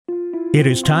It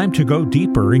is time to go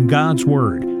deeper in God's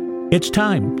Word. It's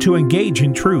time to engage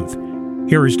in truth.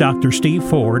 Here is Dr. Steve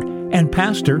Ford and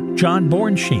Pastor John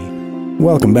Bornschein.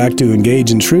 Welcome back to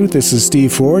Engage in Truth. This is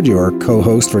Steve Ford, your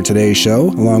co-host for today's show,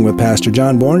 along with Pastor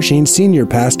John Bornschein, Senior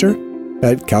Pastor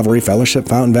at Calvary Fellowship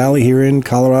Fountain Valley here in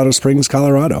Colorado Springs,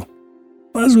 Colorado.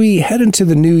 As we head into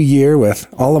the new year with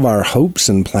all of our hopes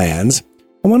and plans,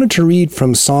 I wanted to read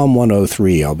from Psalm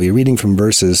 103. I'll be reading from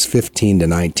verses 15 to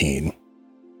 19.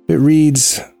 It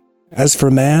reads, "As for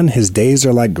man, his days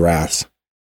are like grass.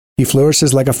 He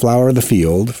flourishes like a flower of the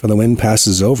field, for the wind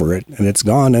passes over it, and it's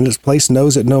gone, and its place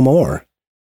knows it no more.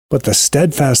 But the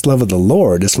steadfast love of the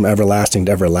Lord is from everlasting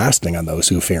to everlasting on those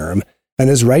who fear him, and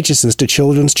his righteousness to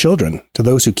children's children, to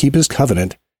those who keep his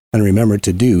covenant and remember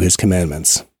to do his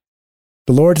commandments.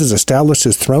 The Lord has established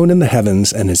his throne in the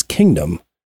heavens, and his kingdom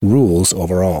rules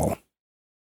over all."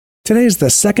 Today is the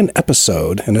second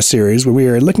episode in a series where we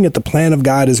are looking at the plan of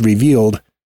God as revealed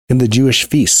in the Jewish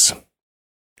feasts.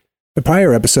 The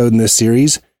prior episode in this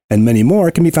series, and many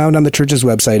more, can be found on the church's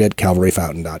website at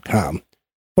calvaryfountain.com.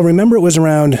 Well, remember, it was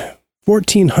around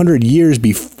 1,400 years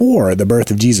before the birth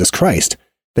of Jesus Christ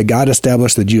that God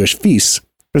established the Jewish feasts,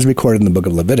 as recorded in the book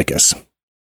of Leviticus.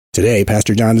 Today,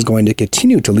 Pastor John is going to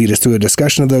continue to lead us through a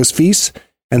discussion of those feasts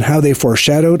and how they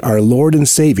foreshadowed our Lord and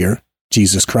Savior,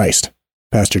 Jesus Christ.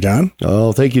 Pastor John?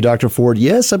 Oh, thank you, Dr. Ford.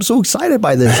 Yes, I'm so excited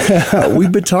by this.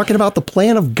 We've been talking about the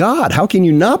plan of God. How can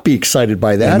you not be excited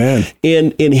by that? Amen.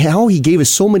 And how he gave us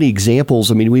so many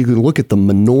examples. I mean, we can look at the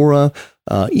menorah,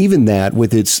 even that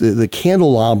with the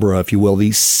candelabra, if you will,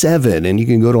 these seven. And you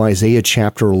can go to Isaiah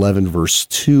chapter 11, verse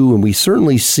 2, and we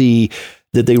certainly see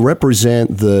that they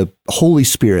represent the Holy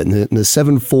Spirit and the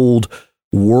sevenfold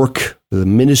work, the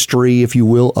ministry, if you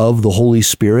will, of the Holy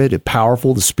Spirit. It's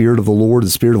powerful, the Spirit of the Lord, the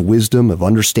Spirit of wisdom, of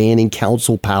understanding,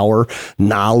 counsel, power,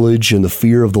 knowledge, and the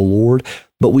fear of the Lord.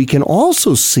 But we can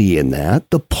also see in that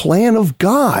the plan of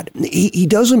God. He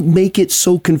doesn't make it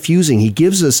so confusing. He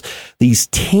gives us these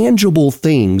tangible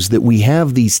things that we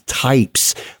have, these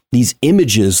types, these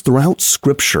images throughout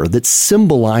Scripture that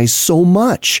symbolize so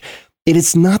much. And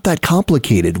it's not that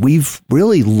complicated. We've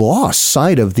really lost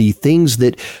sight of the things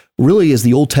that really, as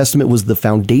the Old Testament was the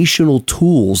foundational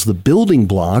tools, the building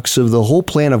blocks of the whole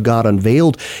plan of God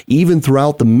unveiled, even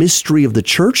throughout the mystery of the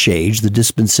church age, the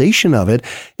dispensation of it.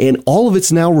 And all of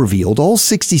it's now revealed, all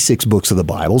 66 books of the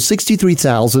Bible,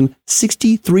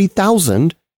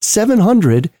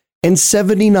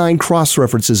 63,779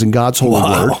 cross-references in God's holy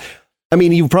word. I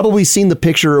mean, you've probably seen the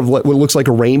picture of what looks like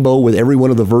a rainbow with every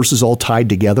one of the verses all tied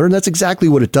together, and that's exactly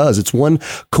what it does. It's one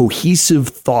cohesive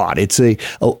thought. It's a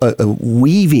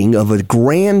weaving of a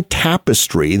grand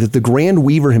tapestry that the grand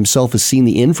weaver himself has seen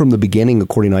the end from the beginning,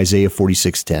 according to Isaiah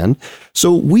 46:10.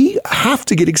 So we have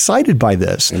to get excited by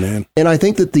this. Amen. And I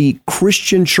think that the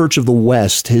Christian Church of the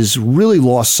West has really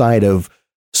lost sight of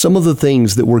some of the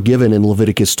things that were given in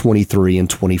Leviticus 23 and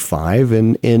 25.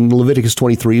 And Leviticus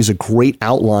 23 is a great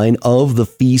outline of the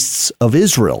feasts of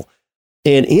Israel.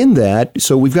 And in that,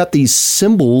 so we've got these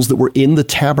symbols that were in the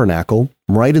tabernacle,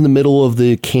 right in the middle of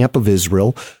the camp of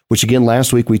Israel, which again,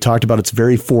 last week we talked about its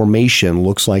very formation,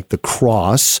 looks like the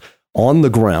cross on the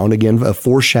ground, again, a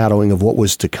foreshadowing of what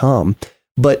was to come.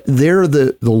 But there,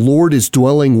 the Lord is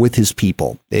dwelling with his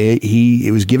people.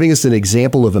 He was giving us an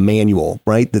example of Emmanuel,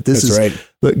 right? That this is right.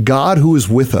 The God who is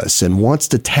with us and wants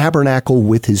to tabernacle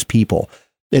with his people.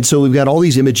 And so we've got all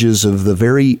these images of the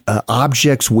very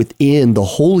objects within the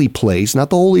holy place, not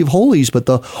the Holy of Holies, but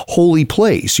the holy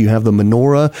place. You have the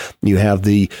menorah, you have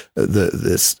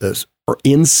this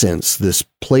incense, this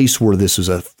place where this was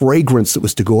a fragrance that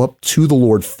was to go up to the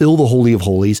Lord, fill the Holy of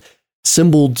Holies,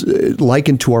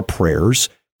 likened to our prayers.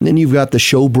 And then you've got the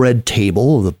showbread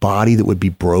table, the body that would be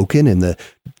broken, and the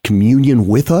communion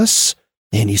with us.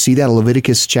 And you see that in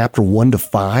Leviticus chapter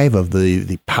 1-5 of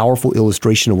the powerful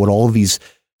illustration of what all of these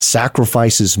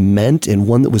sacrifices meant. And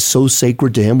one that was so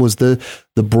sacred to him was the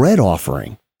bread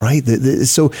offering, right?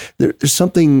 So there's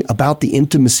something about the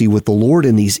intimacy with the Lord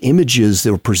in these images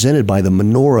that were presented by the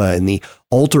menorah and the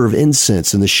altar of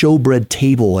incense and the showbread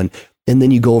table. And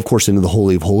then you go, of course, into the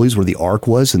Holy of Holies where the ark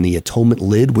was and the atonement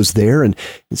lid was there, and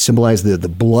it symbolized the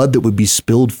blood that would be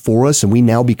spilled for us. And we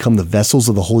now become the vessels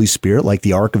of the Holy Spirit, like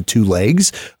the ark of two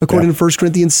legs, according to 1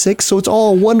 Corinthians 6. So it's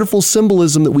all a wonderful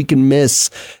symbolism that we can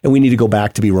miss, and we need to go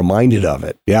back to be reminded of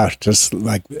it. Yeah, just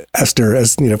like Esther,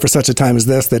 as you know, for such a time as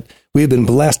this, that we have been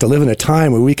blessed to live in a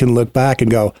time where we can look back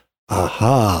and go,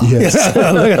 aha. Yes.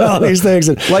 Look at all these things.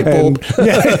 Light bulb.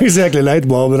 Yeah, exactly. Light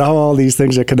bulb, and how all these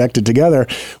things are connected together,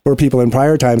 where people in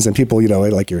prior times and people, you know,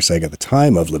 like you were saying at the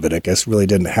time of Leviticus, really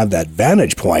didn't have that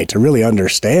vantage point to really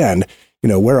understand,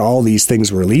 where all these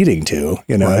things were leading to.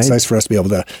 Right. It's nice for us to be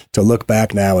able to look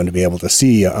back now and to be able to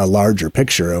see a larger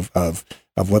picture of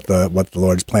what the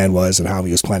Lord's plan was and how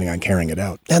he was planning on carrying it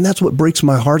out. And that's what breaks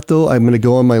my heart, though. I'm going to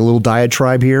go on my little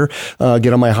diatribe here,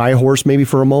 get on my high horse maybe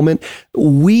for a moment.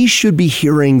 We should be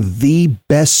hearing the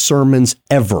best sermons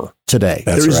ever today.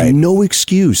 That's There is right. no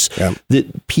excuse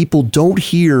that people don't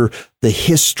hear the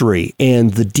history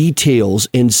and the details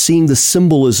and seeing the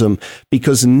symbolism,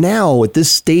 because now at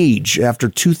this stage, after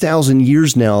 2,000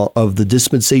 years now of the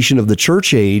dispensation of the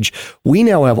church age, we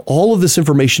now have all of this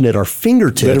information at our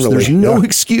fingertips. Literally, There's no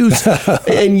excuse.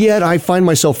 And yet I find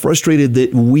myself frustrated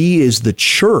that we as the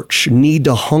church need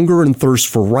to hunger and thirst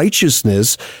for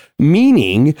righteousness.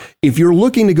 Meaning, if you're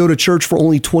looking to go to church for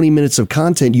only 20 minutes of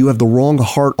content, you have the wrong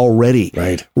heart already.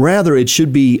 Right. Rather, it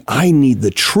should be, I need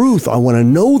the truth. I want to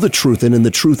know the truth. And in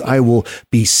the truth, I will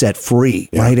be set free.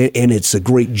 Yeah. Right. And it's a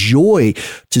great joy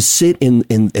to sit in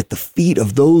at the feet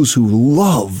of those who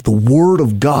love the Word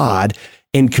of God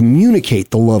and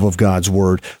communicate the love of God's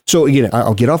Word. So again,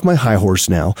 I'll get off my high horse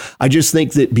now. I just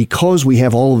think that because we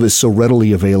have all of this so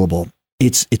readily available,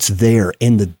 it's there.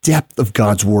 And the depth of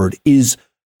God's Word is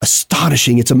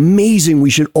astonishing. It's amazing. We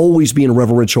should always be in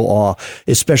reverential awe,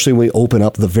 especially when we open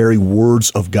up the very words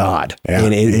of God. Yeah,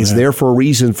 and it is there for a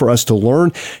reason for us to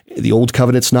learn. The Old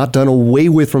Covenant's not done away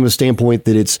with from the standpoint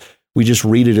that we just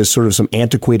read it as sort of some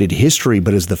antiquated history,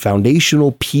 but as the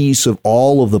foundational piece of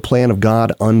all of the plan of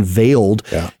God unveiled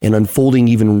and unfolding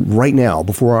even right now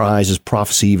before our eyes, as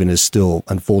prophecy even is still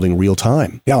unfolding real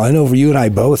time. Yeah, I know for you and I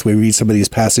both, we read some of these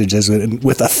passages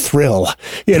with a thrill.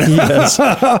 Yes.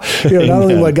 Not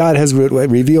only what God has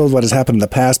revealed, what has happened in the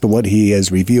past, but what he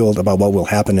has revealed about what will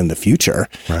happen in the future.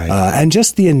 Right. And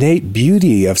just the innate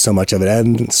beauty of so much of it,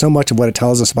 and so much of what it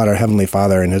tells us about our Heavenly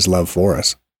Father and his love for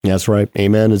us. That's right.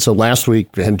 Amen. And so last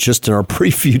week, and just in our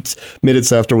few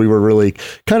minutes after we were really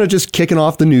kind of just kicking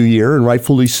off the new year, and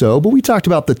rightfully so, but we talked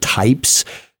about the types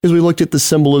as we looked at the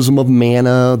symbolism of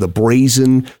manna, the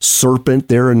brazen serpent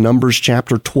there in Numbers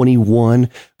chapter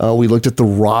 21. We looked at the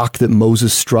rock that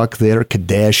Moses struck there,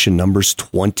 Kadesh, in Numbers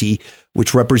 20,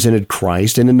 which represented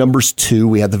Christ. And in Numbers 2,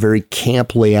 we had the very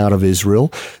camp layout of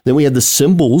Israel. Then we had the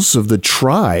symbols of the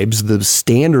tribes, the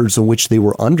standards in which they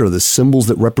were under, the symbols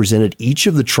that represented each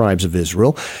of the tribes of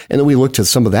Israel. And then we looked at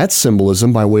some of that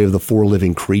symbolism by way of the four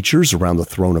living creatures around the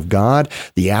throne of God,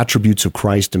 the attributes of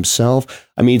Christ himself.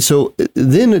 I mean, so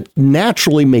then it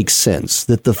naturally makes sense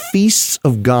that the feasts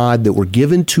of God that were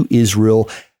given to Israel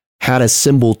had a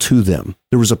symbol to them.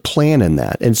 There was a plan in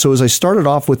that. And so as I started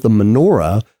off with the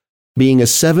menorah, being a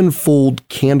sevenfold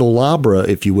candelabra,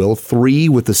 if you will, 3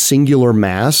 with a singular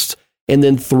mast, and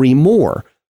then 3 more,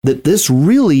 that this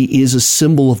really is a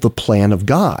symbol of the plan of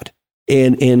God.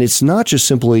 And it's not just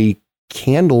simply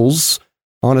candles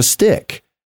on a stick,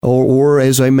 or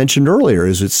as I mentioned earlier,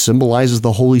 as it symbolizes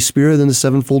the Holy Spirit and the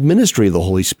sevenfold ministry of the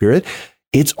Holy Spirit.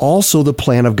 It's also the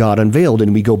plan of God unveiled.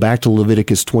 And we go back to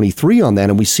Leviticus 23 on that,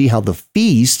 and we see how the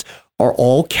feasts are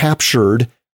all captured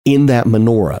in that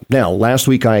menorah. Now, last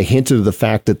week I hinted at the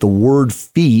fact that the word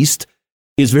feast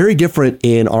is very different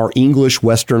in our English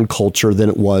Western culture than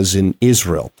it was in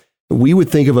Israel. We would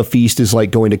think of a feast as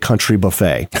like going to country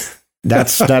buffet.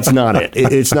 That's not it.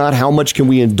 It's not how much can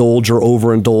we indulge or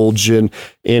overindulge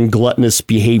in gluttonous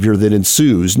behavior that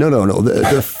ensues. No.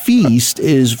 The feast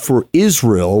is for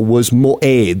Israel was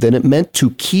moed. Then it meant to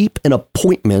keep an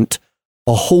appointment,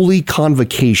 a holy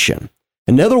convocation.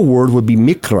 Another word would be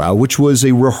mikra, which was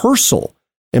a rehearsal,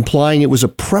 implying it was a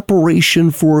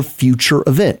preparation for a future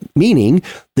event, meaning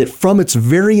that from its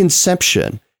very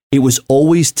inception, it was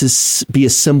always to be a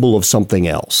symbol of something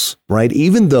else, right?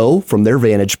 Even though, from their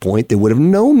vantage point, they would have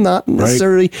known, not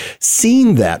necessarily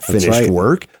seen that finished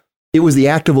work. It was the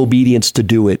act of obedience to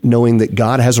do it, knowing that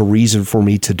God has a reason for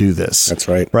me to do this. That's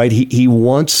right. Right? He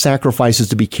wants sacrifices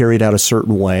to be carried out a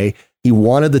certain way. He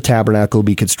wanted the tabernacle to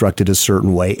be constructed a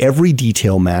certain way. Every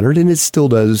detail mattered, and it still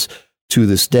does to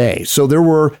this day. So there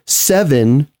were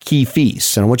 7 key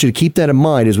feasts. And I want you to keep that in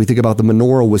mind as we think about the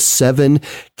menorah with 7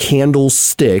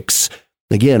 candlesticks,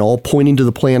 again, all pointing to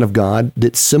the plan of God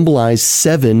that symbolize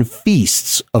 7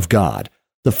 feasts of God.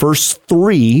 The first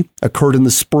 3 occurred in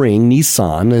the spring,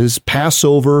 Nisan, as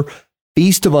Passover,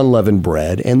 Feast of Unleavened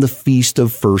Bread, and the Feast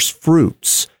of First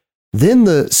Fruits. Then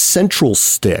the central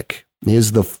stick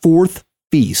is the 4th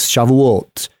feast,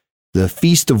 Shavuot, the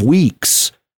Feast of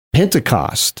Weeks,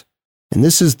 Pentecost. And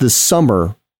this is the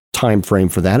summer time frame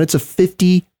for that. It's a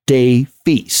 50-day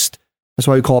feast. That's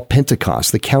why we call it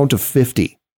Pentecost, the count of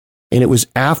 50. And it was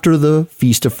after the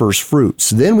Feast of First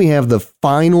Fruits. Then we have the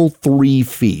final 3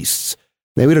 feasts.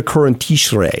 They would occur in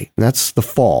Tishrei, and that's the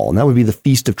fall. And that would be the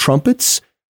Feast of Trumpets,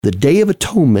 the Day of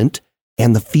Atonement,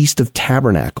 and the Feast of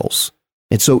Tabernacles.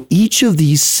 And so each of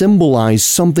these symbolize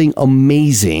something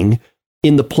amazing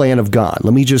in the plan of God.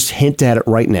 Let me just hint at it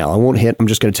right now. I won't hint, I'm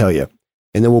just going to tell you,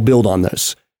 and then we'll build on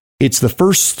this. It's the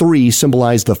first three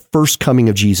symbolize the first coming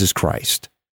of Jesus Christ.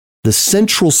 The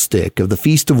central stick of the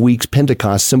Feast of Weeks,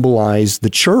 Pentecost, symbolized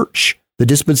the church, the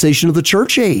dispensation of the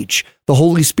church age, the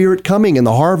Holy Spirit coming and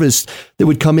the harvest that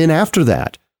would come in after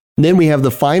that. And then we have the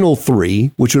final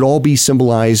three, which would all be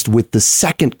symbolized with the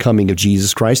second coming of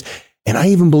Jesus Christ. And I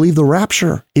even believe the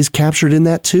rapture is captured in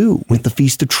that too, with the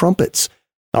Feast of Trumpets.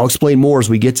 I'll explain more as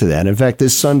we get to that. In fact,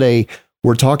 this Sunday,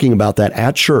 we're talking about that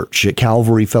at church at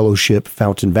Calvary Fellowship,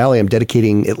 Fountain Valley. I'm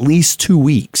dedicating at least 2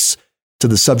 weeks to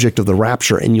the subject of the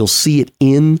rapture, and you'll see it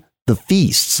in the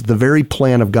feasts, the very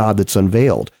plan of God that's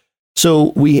unveiled.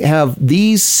 So we have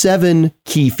these 7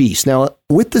 key feasts. Now,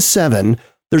 with the 7,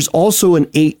 there's also an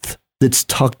 8th that's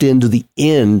tucked into the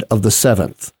end of the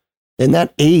 7th. And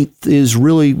that 8th is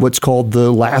really what's called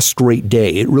the last great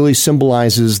day. It really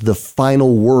symbolizes the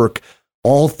final work,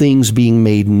 all things being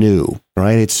made new,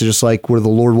 right? It's just like where the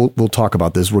Lord, we'll talk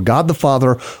about this, where God the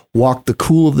Father walked the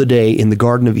cool of the day in the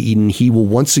Garden of Eden. He will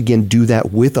once again do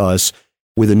that with us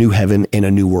with a new heaven and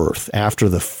a new earth after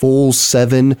the full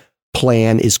 7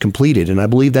 plan is completed. And I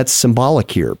believe that's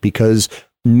symbolic here because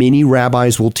many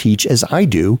rabbis will teach, as I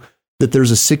do, that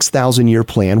there's a 6,000-year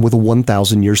plan with a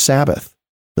 1,000-year Sabbath.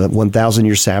 The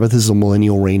 1,000-year Sabbath is the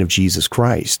millennial reign of Jesus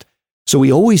Christ. So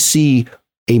we always see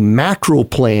a macro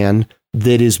plan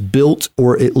that is built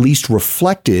or at least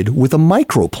reflected with a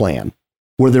micro plan,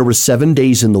 where there were 7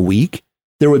 days in the week,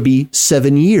 there would be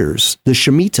 7 years, the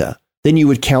Shemitah. Then you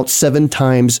would count 7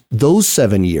 times those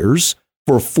 7 years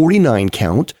for a 49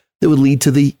 count that would lead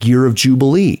to the year of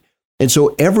Jubilee. And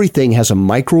so everything has a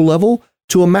micro level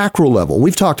to a macro level.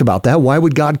 We've talked about that. Why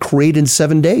would God create in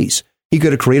 7 days? He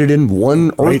could have created in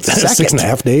 1 Earth second.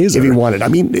 6.5 days. If he wanted. I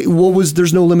mean,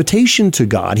 there's no limitation to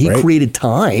God. He created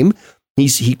time.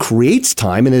 He creates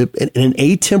time in an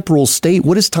atemporal state.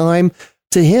 What is time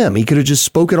to him? He could have just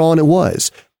spoke it all and it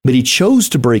was. But he chose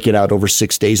to break it out over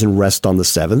 6 days and rest on the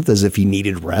 7th as if he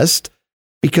needed rest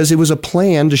because it was a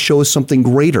plan to show us something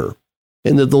greater.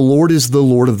 And that the Lord is the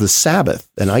Lord of the Sabbath.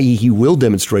 And i.e., he will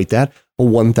demonstrate that, a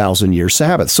 1,000-year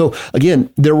Sabbath. So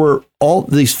again, there were all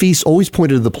these feasts always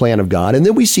pointed to the plan of God. And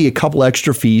then we see a couple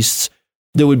extra feasts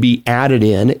that would be added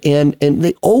in, and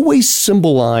they always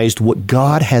symbolized what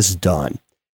God has done.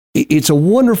 It's a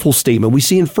wonderful statement. We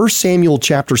see in 1 Samuel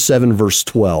chapter 7, verse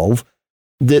 12,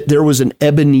 that there was an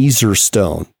Ebenezer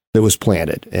stone that was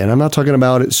planted. And I'm not talking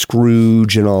about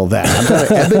Scrooge and all that. I'm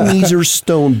talking Ebenezer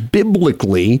stone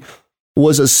biblically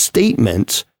was a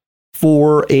statement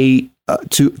for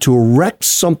to erect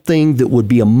something that would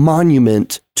be a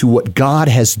monument to what God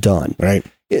has done. Right.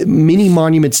 Many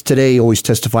monuments today always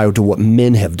testify to what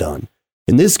men have done.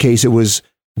 In this case,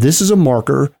 this is a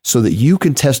marker so that you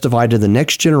can testify to the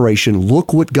next generation,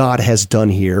 look what God has done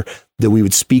here, that we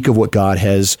would speak of what God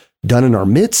has done in our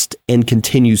midst and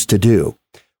continues to do.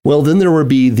 Well, then there would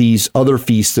be these other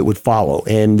feasts that would follow,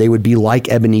 and they would be like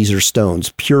Ebenezer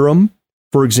stones. Purim,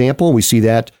 for example, we see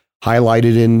that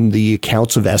highlighted in the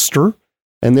accounts of Esther.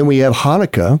 And then we have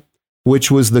Hanukkah,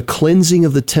 which was the cleansing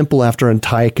of the temple after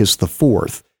Antiochus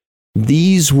IV.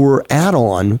 These were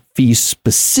add-on feasts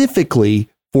specifically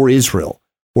for Israel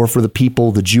or for the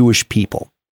people, the Jewish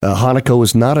people. Hanukkah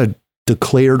was not a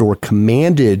declared or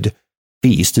commanded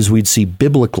feast as we'd see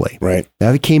biblically. Right.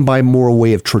 That came by more a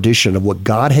way of tradition of what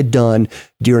God had done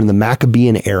during the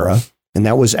Maccabean era. And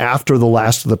that was after the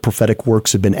last of the prophetic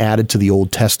works had been added to the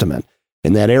Old Testament.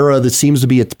 In that era that seems to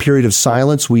be a period of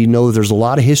silence, we know that there's a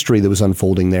lot of history that was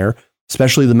unfolding there,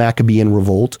 especially the Maccabean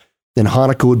revolt. Then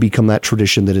Hanukkah would become that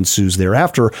tradition that ensues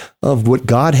thereafter of what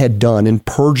God had done in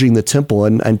purging the temple.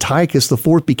 And Antiochus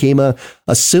IV became a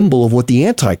symbol of what the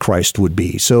Antichrist would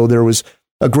be. So there was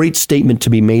a great statement to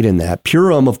be made in that.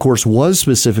 Purim, of course, was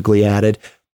specifically added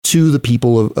to the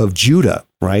people of Judah,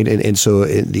 right? And so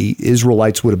the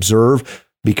Israelites would observe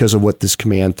because of what this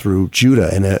command through Judah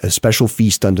and a special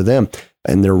feast unto them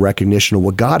and their recognition of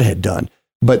what God had done.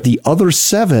 But the other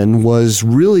 7 was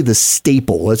really the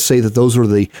staple. Let's say that those were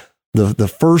the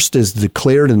first is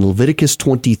declared in Leviticus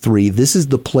 23. This is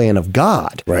the plan of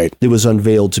God. Right. That was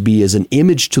unveiled to be as an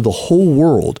image to the whole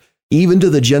world, even to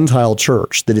the Gentile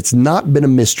church, that it's not been a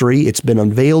mystery. It's been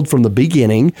unveiled from the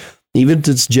beginning, even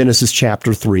to Genesis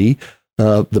chapter 3,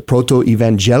 the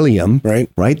proto-evangelium,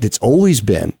 right? It's always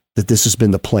been that this has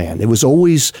been the plan. It was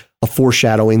always a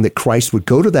foreshadowing that Christ would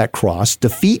go to that cross,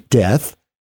 defeat death.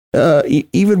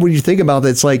 Even when you think about it,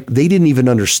 it's like they didn't even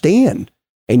understand.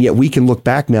 And yet we can look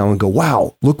back now and go,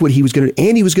 wow, look what he was going to,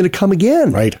 and he was going to come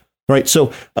again. Right. Right.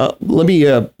 So let me,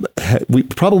 we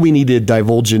probably need to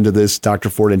divulge into this, Dr.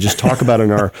 Ford, and just talk about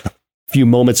in our few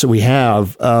moments that we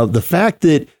have, the fact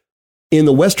that in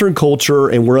the Western culture,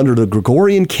 and we're under the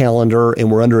Gregorian calendar,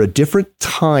 and we're under a different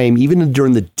time, even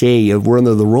during the day, we're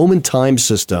under the Roman time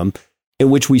system, in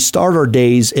which we start our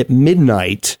days at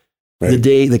midnight. Right.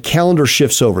 The calendar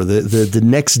shifts over, the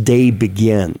next day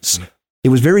begins. It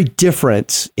was very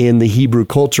different in the Hebrew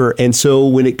culture. And so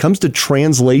when it comes to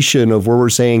translation of where we're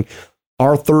saying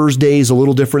our Thursday is a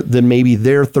little different than maybe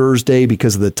their Thursday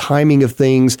because of the timing of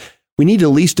things, we need to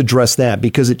at least address that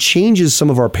because it changes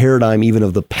some of our paradigm even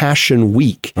of the Passion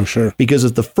Week. I'm sure. Because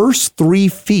if the first 3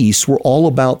 feasts were all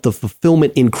about the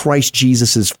fulfillment in Christ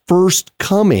Jesus' first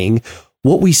coming,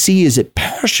 what we see is at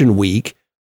Passion Week,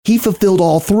 he fulfilled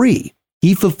all 3.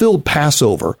 He fulfilled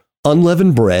Passover,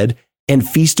 unleavened bread, and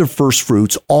Feast of First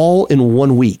Fruits all in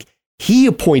 1 week. He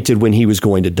appointed when he was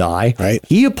going to die. Right.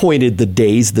 He appointed the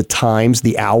days, the times,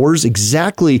 the hours,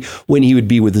 exactly when he would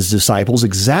be with his disciples,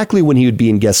 exactly when he would be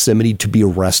in Gethsemane to be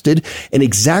arrested, and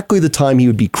exactly the time he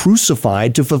would be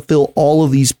crucified to fulfill all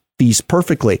of these feasts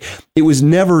perfectly. It was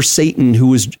never Satan who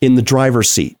was in the driver's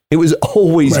seat. It was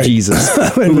always Jesus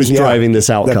who was driving this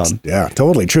outcome. Yeah,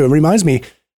 totally true. It reminds me,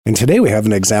 and today we have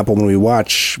an example when we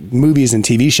watch movies and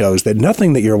TV shows that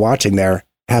nothing that you're watching there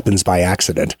happens by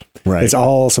accident. Right. It's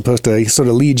all supposed to sort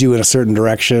of lead you in a certain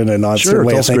direction and on a certain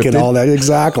way of thinking, all that.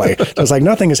 Exactly. So it's like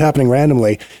nothing is happening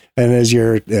randomly. And as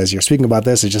you're speaking about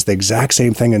this, it's just the exact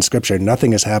same thing in Scripture.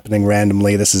 Nothing is happening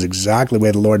randomly. This is exactly the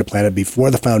way the Lord had planned it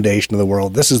before the foundation of the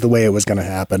world. This is the way it was going to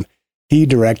happen. He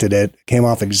directed it, came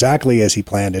off exactly as he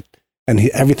planned it. And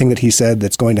everything that he said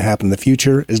that's going to happen in the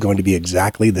future is going to be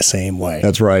exactly the same way.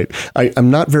 That's right. I'm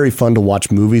not very fun to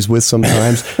watch movies with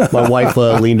sometimes. My wife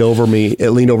leaned over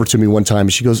to me one time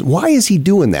and she goes, "Why is he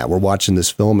doing that? We're watching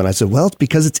this film." And I said, "Well, it's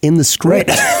because it's in the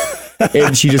script." Right.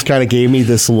 And she just kind of gave me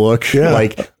this look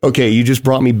like, okay, you just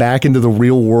brought me back into the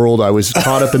real world. I was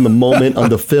caught up in the moment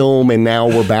on the film, and now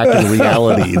we're back in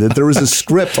reality. That there was a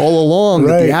script all along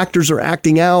that the actors are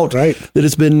acting out, that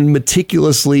it's been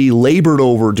meticulously labored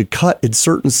over to cut in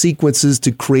certain sequences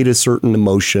to create a certain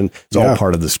emotion. It's all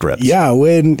part of the script. Yeah,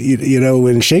 when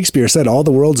when Shakespeare said all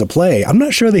the world's a play, I'm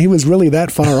not sure that he was really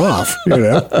that far off.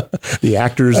 The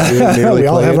actors we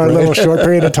all have our little short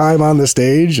period of time on the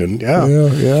stage, and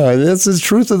that's the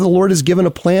truth that the Lord has given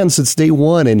a plan since day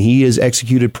one, and he has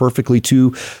executed perfectly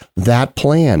to that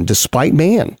plan, despite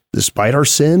man, despite our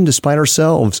sin, despite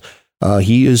ourselves.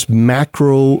 He is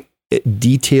macro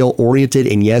detail oriented,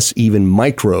 and yes, even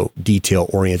micro detail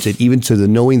oriented, even to the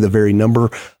knowing the very number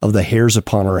of the hairs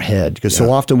upon our head. Because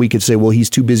so often we could say, well, he's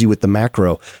too busy with the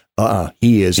macro.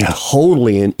 He is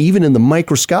totally, and even in the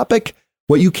microscopic,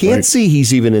 what you can't see,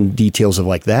 he's even in details of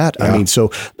like that. I mean,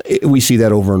 so we see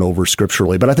that over and over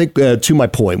scripturally. But I think to my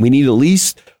point, we need to at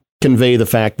least convey the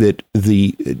fact that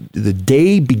the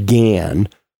day began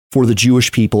for the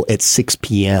Jewish people at 6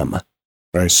 p.m.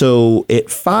 Right. So at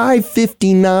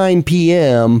 5:59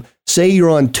 p.m., say you're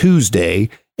on Tuesday,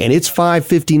 and it's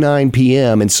 5:59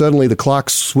 p.m., and suddenly the clock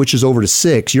switches over to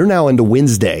 6, you're now into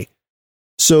Wednesday.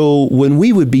 So when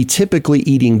we would be typically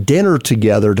eating dinner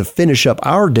together to finish up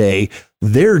our day,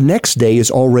 their next day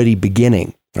is already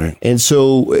beginning. Right. And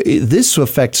so this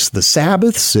affects the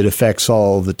Sabbaths. It affects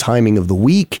all the timing of the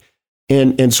week.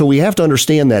 And so we have to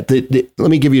understand that let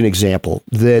me give you an example,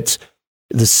 that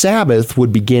the Sabbath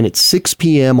would begin at 6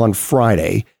 p.m. on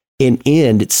Friday and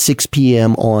end at 6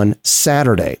 p.m. on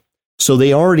Saturday. So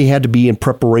they already had to be in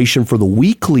preparation for the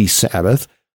weekly Sabbath.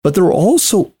 But there were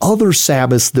also other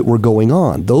Sabbaths that were going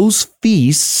on. Those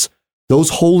feasts,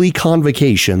 those holy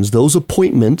convocations, those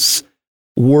appointments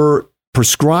were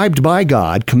prescribed by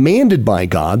God, commanded by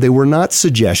God. They were not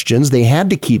suggestions. They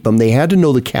had to keep them. They had to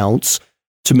know the counts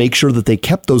to make sure that they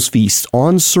kept those feasts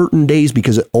on certain days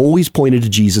because it always pointed to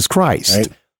Jesus Christ.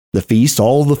 Right. The feast,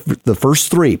 all the first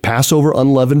 3, Passover,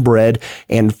 unleavened bread,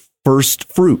 and first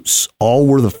fruits, all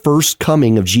were the first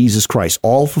coming of Jesus Christ,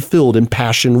 all fulfilled in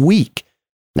Passion Week.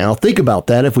 Now, think about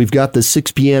that. If we've got the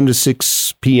 6 p.m. to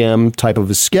 6 p.m. type of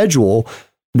a schedule,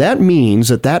 that means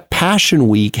that Passion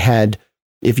Week had,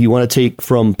 if you want to take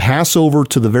from Passover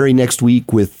to the very next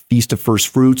week with Feast of First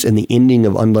Fruits and the ending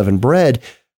of unleavened bread,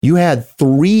 you had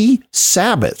 3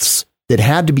 Sabbaths that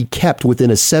had to be kept within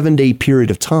a 7-day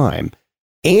period of time.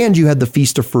 And you had the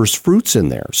Feast of First Fruits in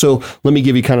there. So let me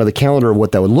give you kind of the calendar of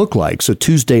what that would look like. So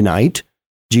Tuesday night,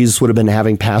 Jesus would have been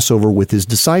having Passover with his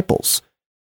disciples.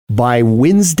 By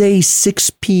Wednesday, 6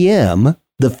 p.m.,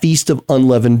 the Feast of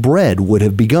Unleavened Bread would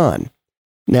have begun.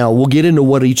 Now, we'll get into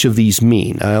what each of these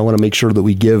mean. I want to make sure that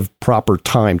we give proper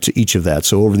time to each of that.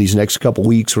 So over these next couple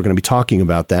weeks, we're going to be talking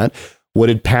about that. What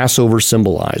did Passover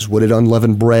symbolize? What did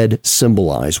unleavened bread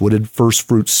symbolize? What did first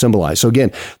fruits symbolize? So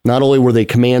again, not only were they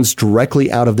commands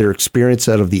directly out of their experience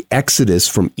out of the Exodus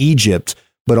from Egypt,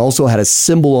 but also had a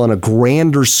symbol on a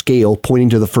grander scale pointing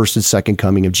to the first and second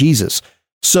coming of Jesus.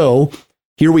 So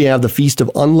here we have the Feast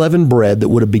of Unleavened Bread that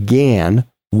would have began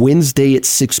Wednesday at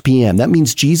 6 p.m. That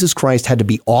means Jesus Christ had to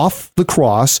be off the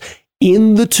cross,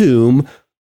 in the tomb,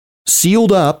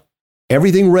 sealed up,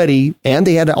 everything ready, and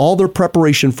they had all their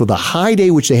preparation for the high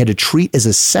day, which they had to treat as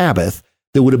a Sabbath,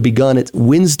 that would have begun at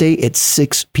Wednesday at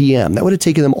 6 p.m. That would have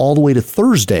taken them all the way to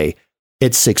Thursday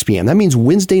at 6 p.m. That means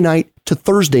Wednesday night to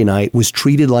Thursday night was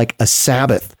treated like a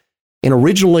Sabbath. And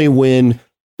originally when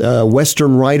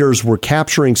Western writers were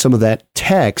capturing some of that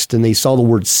text and they saw the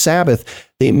word Sabbath,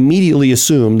 they immediately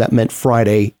assumed that meant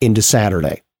Friday into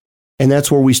Saturday. And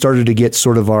that's where we started to get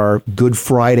sort of our Good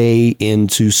Friday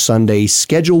into Sunday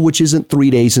schedule, which isn't 3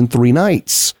 days and 3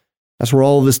 nights. That's where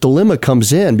all of this dilemma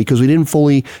comes in because we didn't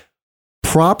fully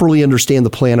properly understand the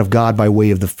plan of God by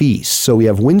way of the feast. So we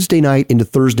have Wednesday night into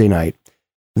Thursday night.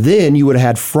 Then you would have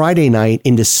had Friday night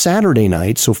into Saturday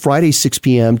night. So Friday 6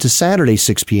 p.m. to Saturday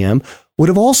 6 p.m. would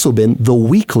have also been the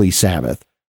weekly Sabbath.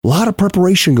 A lot of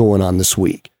preparation going on this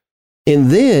week.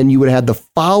 And then you would have had the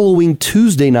following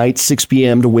Tuesday night, 6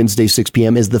 p.m. to Wednesday, 6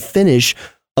 p.m. as the finish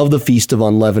of the Feast of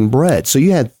Unleavened Bread. So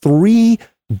you had 3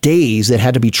 days that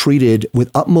had to be treated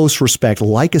with utmost respect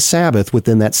like a Sabbath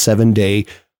within that 7-day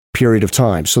period of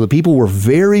time. So the people were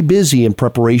very busy in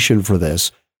preparation for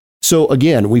this. So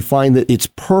again, we find that it's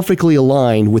perfectly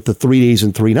aligned with the 3 days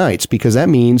and 3 nights because that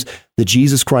means that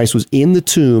Jesus Christ was in the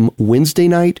tomb Wednesday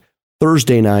night,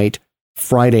 Thursday night,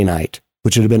 Friday night,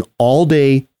 which would have been all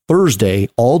day Thursday,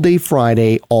 all day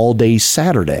Friday, all day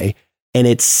Saturday. And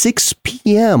at 6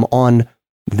 p.m. on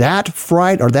that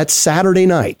Friday or that Saturday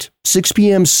night, 6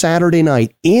 p.m. Saturday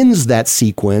night ends that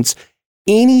sequence.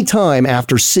 Anytime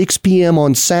after 6 p.m.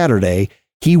 on Saturday,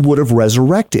 he would have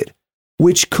resurrected,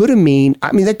 which could have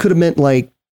that could have meant like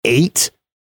 8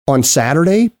 on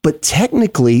Saturday, but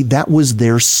technically that was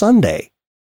their Sunday.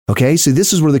 Okay, so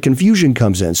this is where the confusion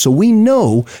comes in. So we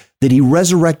know that he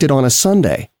resurrected on a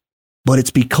Sunday. But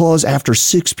it's because after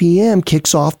 6 p.m.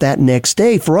 kicks off that next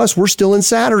day. For us, we're still in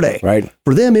Saturday. Right.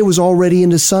 For them, it was already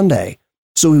into Sunday.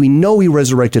 So we know he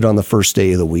resurrected on the first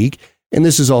day of the week. And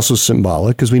this is also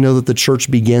symbolic because we know that the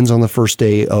church begins on the first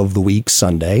day of the week,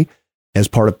 Sunday, as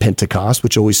part of Pentecost,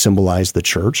 which always symbolized the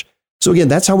church. So again,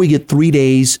 that's how we get 3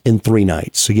 days and 3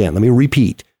 nights. Again, let me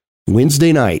repeat.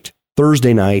 Wednesday night,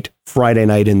 Thursday night, Friday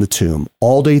night in the tomb.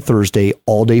 All day Thursday,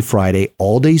 all day Friday,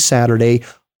 all day Saturday,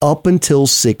 up until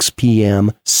 6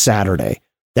 p.m. Saturday.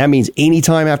 That means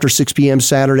anytime after 6 p.m.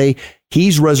 Saturday,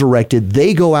 he's resurrected.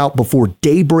 They go out before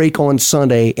daybreak on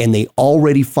Sunday and they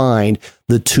already find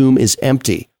the tomb is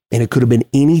empty. And it could have been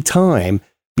any time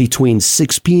between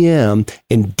 6 p.m.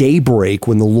 and daybreak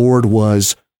when the Lord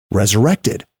was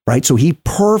resurrected, right? So he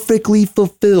perfectly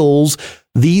fulfills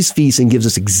these feasts and gives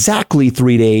us exactly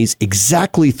 3 days,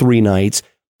 exactly 3 nights.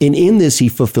 And in this, he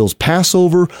fulfills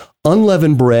Passover,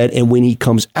 unleavened bread. And when he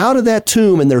comes out of that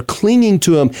tomb and they're clinging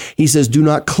to him, he says, do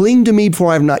not cling to me, for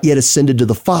I have not yet ascended to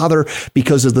the Father,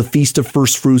 because of the Feast of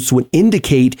First Fruits would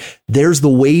indicate there's the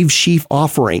wave sheaf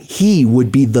offering. He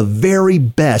would be the very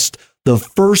best, the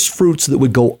first fruits that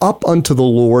would go up unto the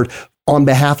Lord on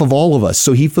behalf of all of us.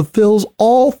 So he fulfills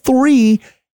all 3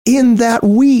 in that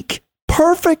week.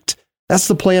 Perfect. That's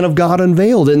the plan of God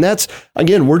unveiled. And that's,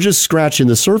 again, we're just scratching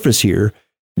the surface here.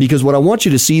 Because what I want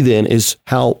you to see then is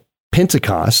how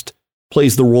Pentecost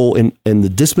plays the role in the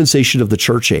dispensation of the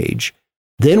church age.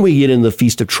 Then we get in the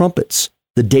Feast of Trumpets,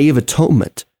 the Day of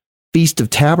Atonement, Feast of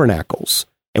Tabernacles,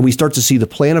 and we start to see the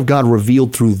plan of God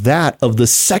revealed through that of the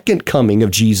second coming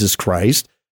of Jesus Christ.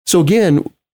 So again,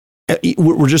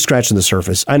 we're just scratching the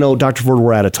surface. I know, Dr. Ford,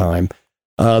 we're out of time.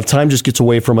 Time just gets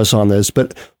away from us on this,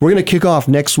 but we're going to kick off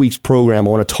next week's program.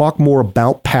 I want to talk more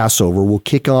about Passover. We'll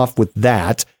kick off with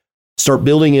that. Start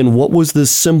building in what was the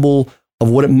symbol of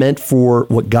what it meant for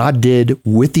what God did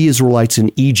with the Israelites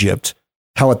in Egypt,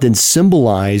 how it then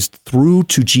symbolized through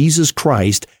to Jesus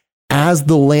Christ as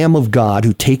the Lamb of God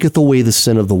who taketh away the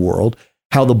sin of the world,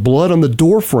 how the blood on the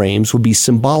door frames would be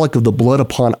symbolic of the blood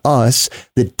upon us,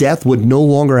 that death would no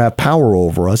longer have power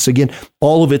over us. Again,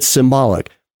 all of it's symbolic.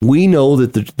 We know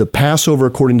that the Passover,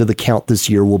 according to the count this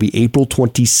year, will be April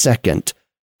 22nd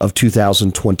of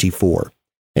 2024.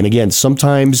 And again,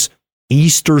 sometimes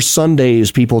Easter Sunday,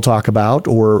 as people talk about,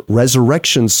 or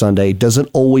Resurrection Sunday, doesn't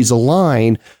always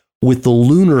align with the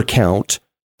lunar count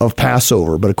of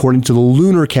Passover. But according to the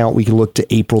lunar count, we can look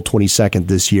to April 22nd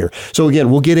this year. So again,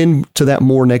 we'll get into that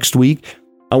more next week.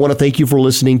 I want to thank you for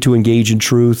listening to Engage in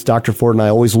Truth. Dr. Ford and I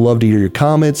always love to hear your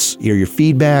comments, hear your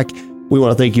feedback. We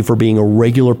want to thank you for being a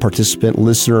regular participant,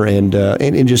 listener, and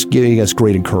just giving us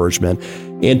great encouragement.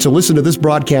 And to listen to this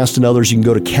broadcast and others, you can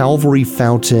go to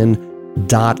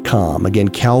CalvaryFountain.com. Again,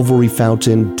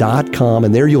 CalvaryFountain.com.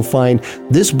 And there you'll find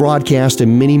this broadcast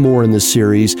and many more in this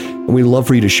series. And we'd love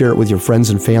for you to share it with your friends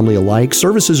and family alike.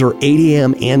 Services are 8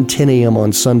 a.m. and 10 a.m.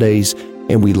 on Sundays,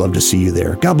 and we'd love to see you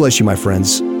there. God bless you, my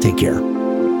friends. Take care.